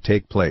 would not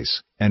take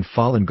place, and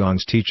Falun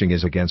Gong's teaching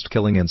is against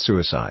killing and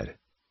suicide.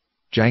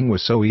 Jiang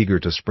was so eager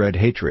to spread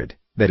hatred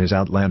that his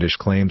outlandish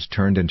claims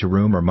turned into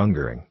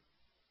rumor-mongering.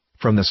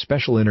 From the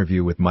special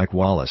interview with Mike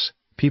Wallace,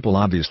 people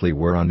obviously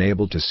were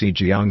unable to see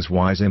Jiang's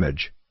wise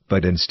image,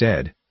 but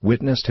instead,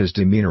 witnessed his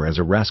demeanor as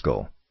a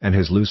rascal, and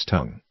his loose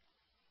tongue.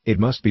 It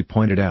must be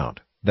pointed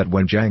out that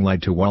when Jiang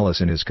lied to Wallace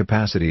in his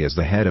capacity as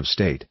the head of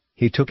state,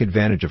 he took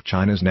advantage of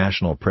China's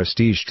national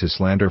prestige to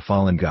slander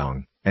Falun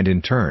Gong, and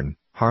in turn,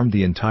 harmed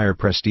the entire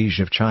prestige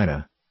of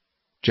China.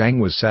 Jiang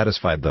was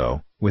satisfied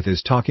though, with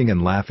his talking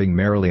and laughing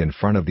merrily in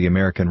front of the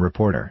American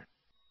reporter.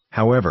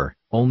 However,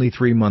 only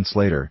 3 months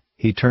later,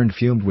 he turned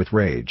fumed with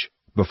rage,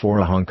 before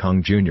a Hong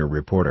Kong junior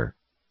reporter.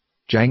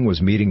 Jiang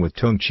was meeting with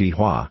Tung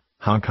Chee-hwa,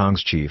 Hong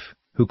Kong's chief,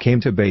 who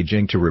came to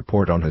Beijing to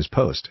report on his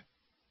post.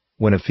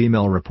 When a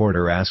female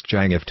reporter asked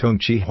Jiang if Tung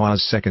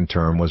Chee-hwa's second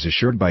term was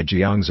assured by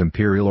Jiang's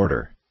imperial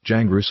order,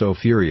 Jiang grew so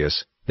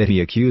furious that he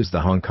accused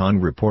the Hong Kong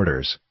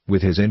reporters,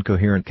 with his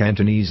incoherent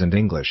Cantonese and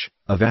English,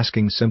 of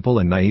asking simple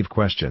and naive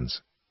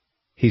questions.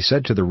 He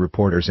said to the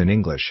reporters in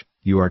English,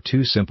 "You are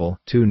too simple,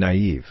 too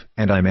naive,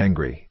 and I'm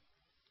angry."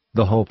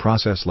 The whole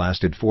process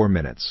lasted 4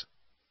 minutes.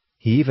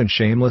 He even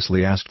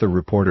shamelessly asked the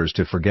reporters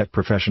to forget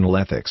professional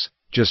ethics,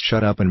 just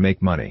shut up and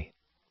make money.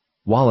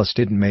 Wallace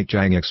didn't make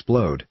Jiang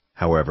explode,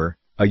 however,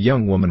 a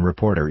young woman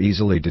reporter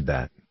easily did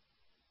that.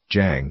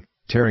 Jiang,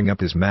 tearing up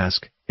his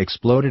mask,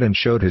 exploded and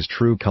showed his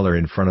true color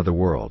in front of the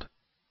world.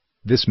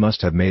 This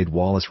must have made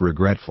Wallace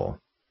regretful.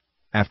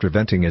 After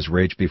venting his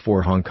rage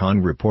before Hong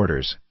Kong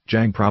reporters,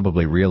 Jiang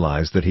probably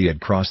realized that he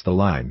had crossed the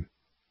line.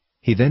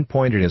 He then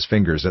pointed his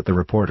fingers at the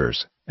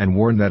reporters, and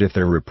warned that if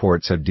their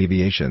reports had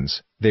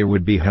deviations, they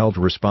would be held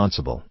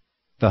responsible.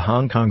 The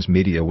Hong Kong's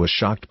media was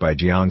shocked by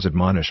Jiang's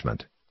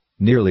admonishment.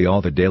 Nearly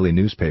all the daily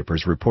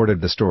newspapers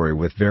reported the story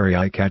with very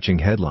eye-catching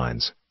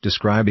headlines,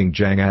 describing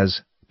Jiang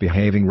as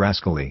behaving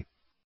rascally.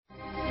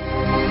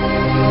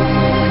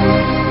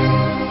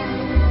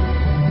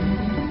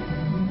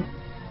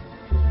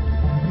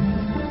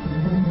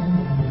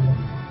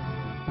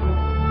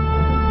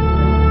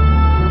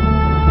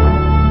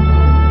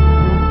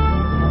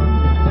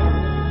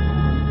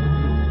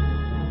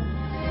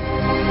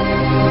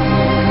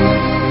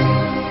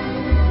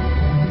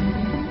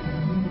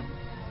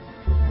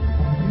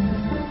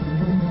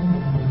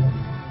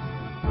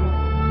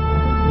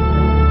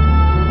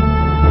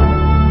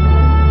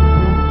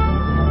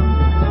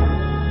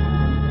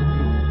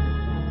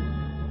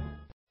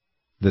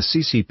 the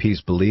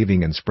CCP's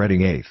believing in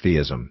spreading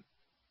atheism.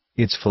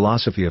 Its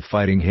philosophy of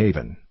fighting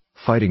heaven,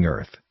 fighting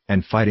earth,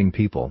 and fighting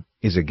people,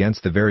 is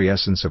against the very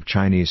essence of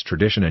Chinese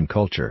tradition and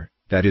culture,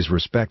 that is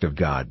respect of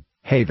God,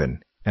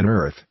 heaven, and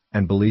earth,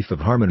 and belief of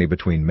harmony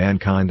between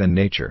mankind and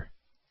nature.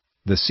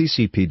 The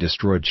CCP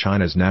destroyed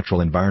China's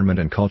natural environment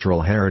and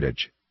cultural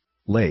heritage.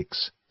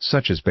 Lakes,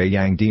 such as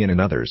Beiyangdian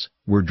and others,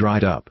 were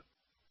dried up.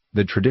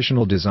 The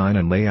traditional design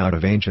and layout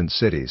of ancient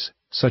cities,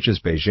 such as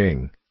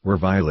Beijing, were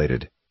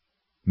violated.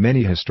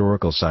 Many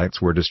historical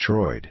sites were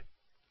destroyed.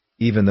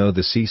 Even though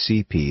the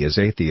CCP is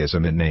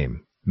atheism in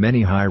name,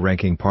 many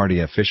high-ranking party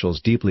officials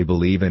deeply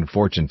believe in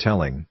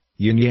fortune-telling,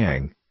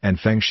 yin-yang, and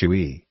feng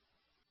shui.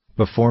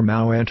 Before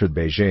Mao entered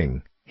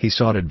Beijing, he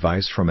sought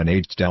advice from an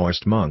aged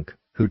Taoist monk,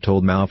 who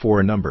told Mao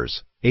 4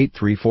 numbers,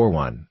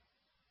 8341.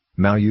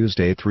 Mao used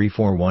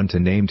 8341 to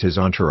name his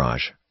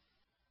entourage.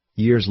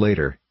 Years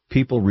later,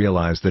 people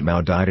realized that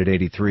Mao died at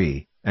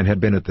 83, and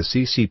had been at the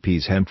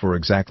CCP's helm for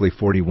exactly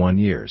 41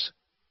 years.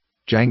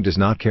 Jiang does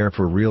not care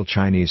for real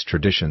Chinese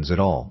traditions at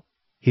all.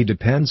 He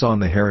depends on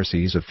the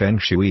heresies of feng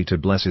shui to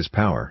bless his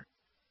power.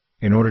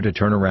 In order to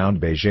turn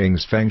around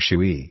Beijing's feng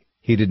shui,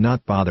 he did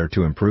not bother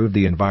to improve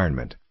the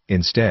environment.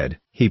 Instead,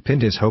 he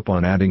pinned his hope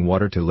on adding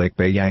water to Lake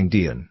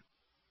Beiyangdian.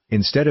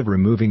 Instead of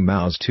removing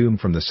Mao's tomb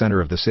from the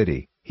center of the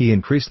city, he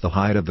increased the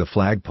height of the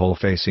flagpole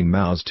facing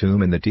Mao's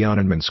tomb in the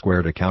Tiananmen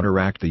Square to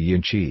counteract the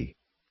yin qi.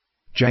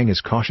 Jiang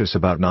is cautious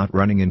about not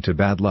running into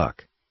bad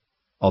luck.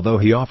 Although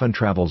he often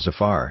travels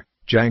afar,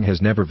 Jiang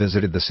has never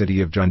visited the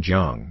city of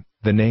Zhenjiang,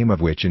 the name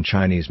of which in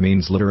Chinese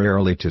means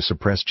literally to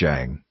suppress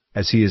Jiang,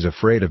 as he is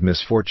afraid of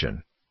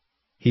misfortune.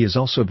 He is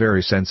also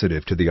very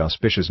sensitive to the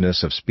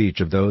auspiciousness of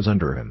speech of those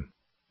under him.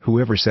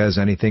 Whoever says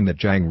anything that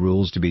Jiang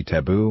rules to be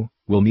taboo,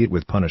 will meet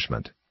with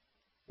punishment.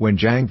 When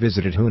Jiang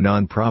visited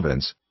Hunan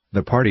province,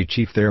 the party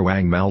chief there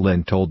Wang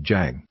Maolin told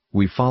Jiang,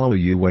 "We follow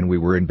you when we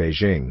were in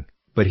Beijing,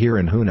 but here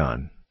in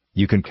Hunan,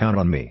 you can count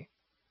on me."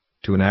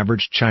 To an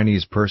average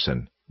Chinese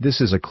person, this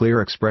is a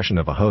clear expression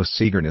of a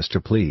host's eagerness to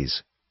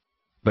please.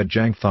 But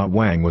Jiang thought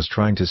Wang was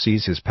trying to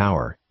seize his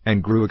power,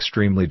 and grew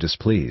extremely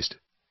displeased.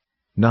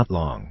 Not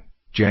long,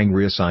 Jiang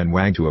reassigned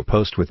Wang to a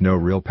post with no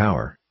real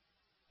power.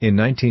 In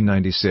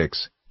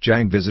 1996,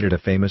 Jiang visited a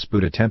famous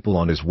Buddha temple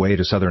on his way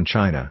to southern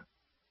China.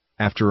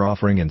 After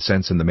offering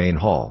incense in the main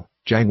hall,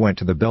 Jiang went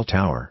to the bell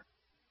tower.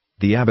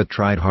 The abbot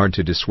tried hard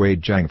to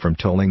dissuade Jiang from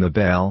tolling the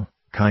bell.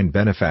 "Kind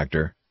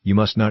benefactor, you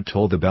must not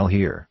toll the bell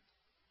here."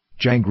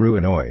 Jiang grew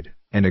annoyed,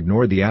 and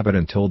ignored the abbot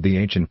and tolled the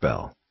ancient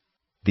bell.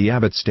 The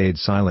abbot stayed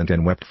silent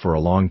and wept for a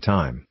long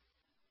time.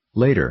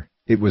 Later,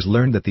 it was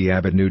learned that the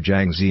abbot knew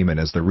Jiang Zemin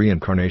as the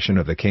reincarnation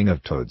of the king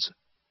of toads.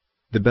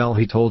 The bell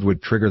he tolled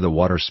would trigger the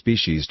water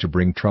species to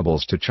bring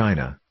troubles to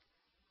China.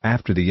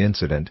 After the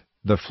incident,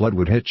 the flood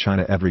would hit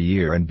China every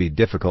year and be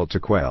difficult to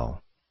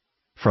quell.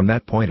 From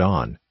that point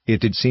on, it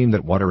did seem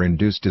that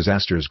water-induced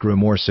disasters grew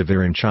more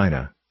severe in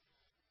China.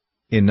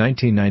 In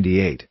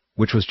 1998,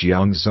 which was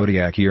Jiang's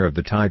zodiac year of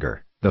the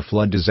tiger, the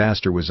flood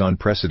disaster was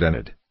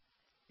unprecedented.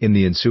 In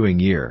the ensuing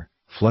year,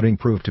 flooding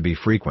proved to be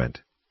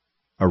frequent.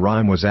 A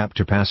rhyme was apt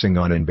to passing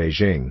on in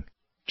Beijing: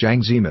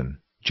 Jiang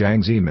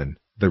Zemin,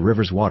 the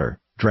river's water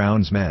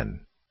drowns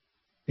men.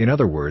 In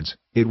other words,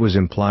 it was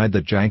implied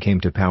that Jiang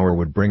came to power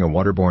would bring a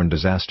waterborne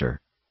disaster.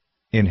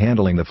 In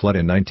handling the flood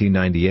in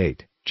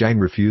 1998,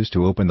 Jiang refused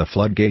to open the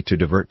floodgate to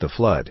divert the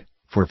flood,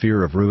 for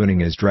fear of ruining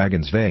his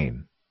dragon's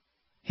vein.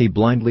 He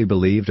blindly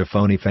believed a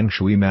phony feng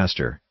shui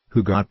master,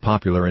 who got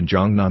popular in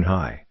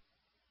Zhongnanhai.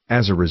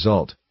 As a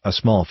result, a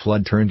small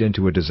flood turned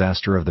into a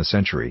disaster of the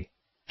century.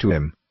 To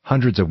him,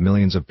 hundreds of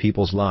millions of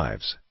people's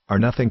lives are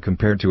nothing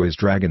compared to his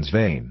dragon's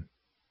vein.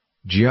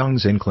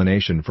 Jiang's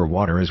inclination for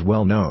water is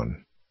well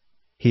known.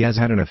 He has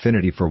had an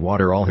affinity for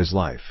water all his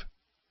life.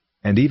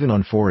 And even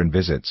on foreign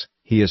visits,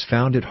 he has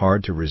found it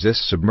hard to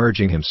resist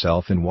submerging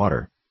himself in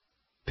water.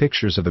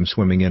 Pictures of him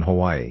swimming in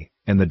Hawaii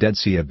and the Dead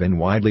Sea have been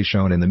widely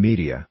shown in the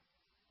media.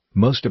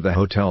 Most of the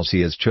hotels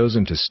he has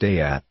chosen to stay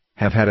at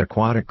have had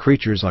aquatic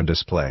creatures on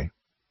display.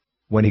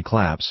 When he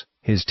claps,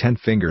 his 10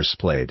 fingers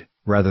splayed,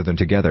 rather than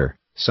together,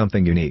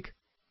 something unique.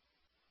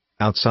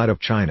 Outside of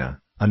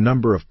China, a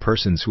number of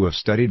persons who have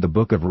studied the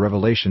Book of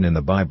Revelation in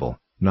the Bible,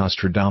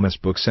 Nostradamus'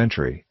 book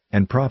Century,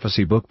 and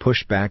Prophecy book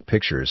Pushback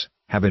Pictures,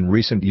 have in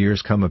recent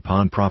years come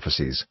upon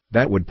prophecies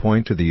that would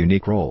point to the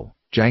unique role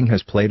Jiang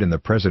has played in the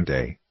present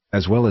day,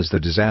 as well as the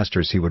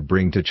disasters he would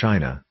bring to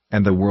China,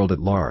 and the world at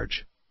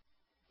large.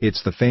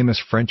 It's the famous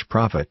French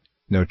prophet,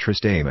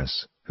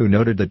 Nostradamus, who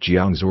noted that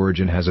Jiang's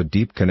origin has a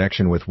deep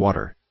connection with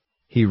water.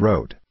 He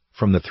wrote,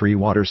 "From the 3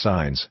 water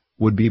signs,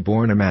 would be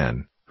born a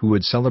man, who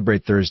would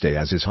celebrate Thursday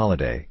as his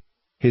holiday.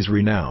 His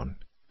renown,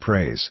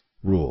 praise,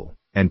 rule,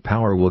 and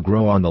power will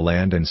grow on the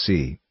land and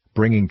sea,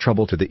 bringing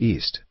trouble to the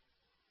east."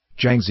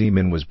 Jiang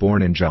Zemin was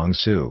born in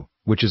Jiangsu,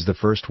 which is the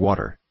first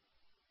water.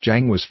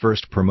 Jiang was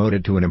first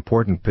promoted to an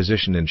important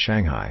position in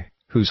Shanghai,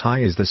 whose hai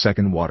is the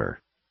second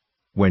water.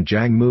 When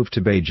Jiang moved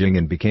to Beijing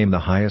and became the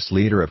highest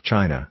leader of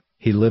China,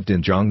 he lived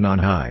in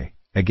Zhongnanhai,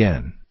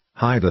 again,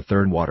 hai the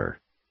third water.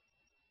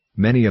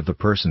 Many of the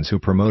persons who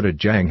promoted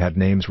Jiang had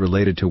names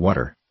related to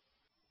water.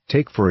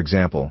 Take for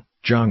example,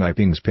 Zhang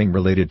Yiping's Ping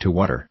related to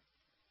water.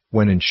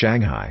 When in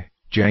Shanghai,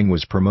 Jiang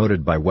was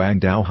promoted by Wang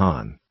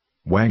Daohan.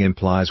 Wang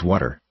implies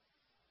water.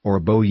 Or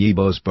Bo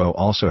Yibo's Bo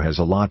also has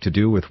a lot to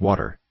do with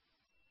water.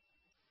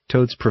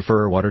 Toads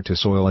prefer water to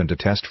soil and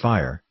detest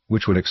fire,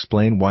 which would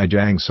explain why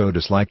Jiang so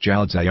disliked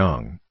Zhao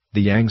Ziyang.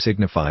 The yang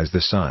signifies the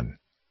sun.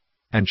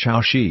 And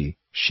Chao Shi,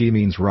 Shi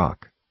means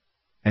rock.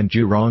 And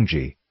Ju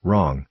Rongji,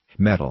 Rong,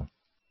 metal.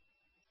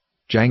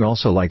 Jiang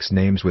also likes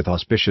names with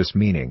auspicious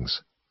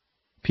meanings.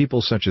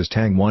 People such as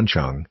Tang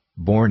Wancheng,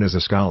 born as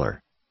a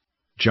scholar.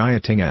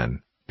 Jia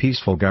Ting'an,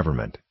 peaceful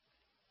government.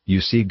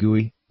 Yu Si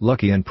Gui,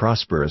 lucky and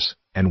prosperous,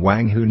 and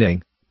Wang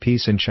Huning,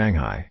 peace in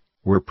Shanghai,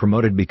 were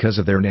promoted because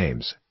of their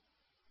names.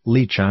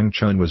 Li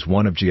Changchun was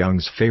one of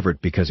Jiang's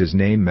favorite because his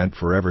name meant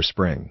forever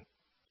spring.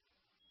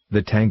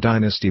 The Tang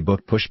Dynasty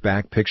book pushed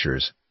back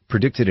pictures,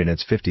 predicted in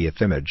its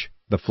 50th image,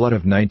 the flood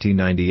of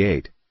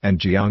 1998, and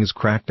Jiang's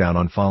crackdown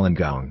on Falun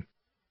Gong.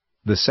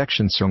 The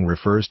section song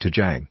refers to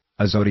Jiang,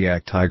 a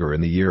zodiac tiger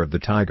in the year of the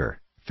tiger,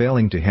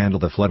 failing to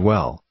handle the flood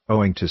well,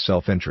 owing to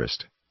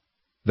self-interest.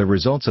 The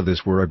results of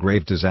this were a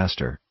grave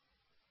disaster.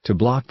 To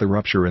block the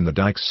rupture in the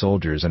dikes,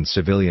 soldiers and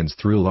civilians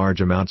threw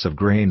large amounts of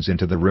grains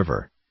into the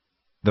river.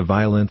 The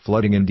violent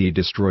flooding indeed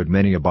destroyed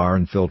many a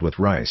barn filled with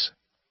rice.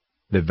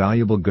 The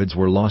valuable goods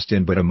were lost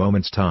in but a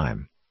moment's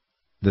time.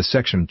 The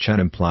section Chen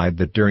implied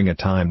that during a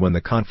time when the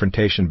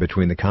confrontation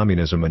between the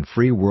communism and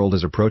free world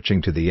is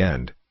approaching to the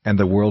end, and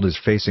the world is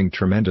facing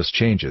tremendous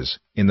changes,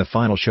 in the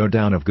final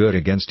showdown of good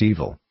against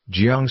evil,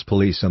 Jiang's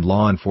police and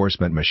law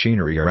enforcement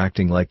machinery are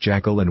acting like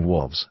jackal and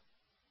wolves.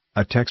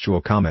 A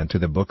textual comment to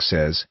the book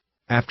says,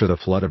 after the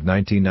flood of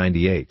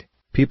 1998,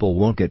 people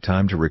won't get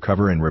time to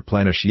recover and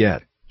replenish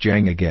yet.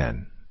 Jiang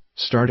again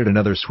started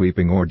another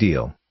sweeping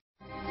ordeal.